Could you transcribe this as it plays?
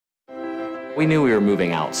We knew we were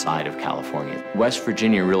moving outside of California. West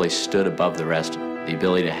Virginia really stood above the rest. The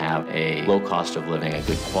ability to have a low cost of living, a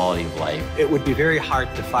good quality of life. It would be very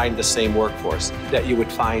hard to find the same workforce that you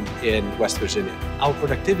would find in West Virginia. Our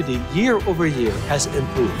productivity year over year has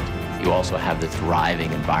improved. You also have the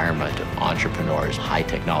thriving environment of entrepreneurs, high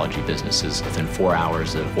technology businesses. Within 4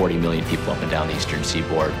 hours of 40 million people up and down the eastern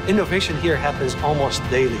seaboard. Innovation here happens almost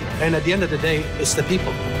daily. And at the end of the day, it's the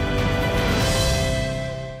people.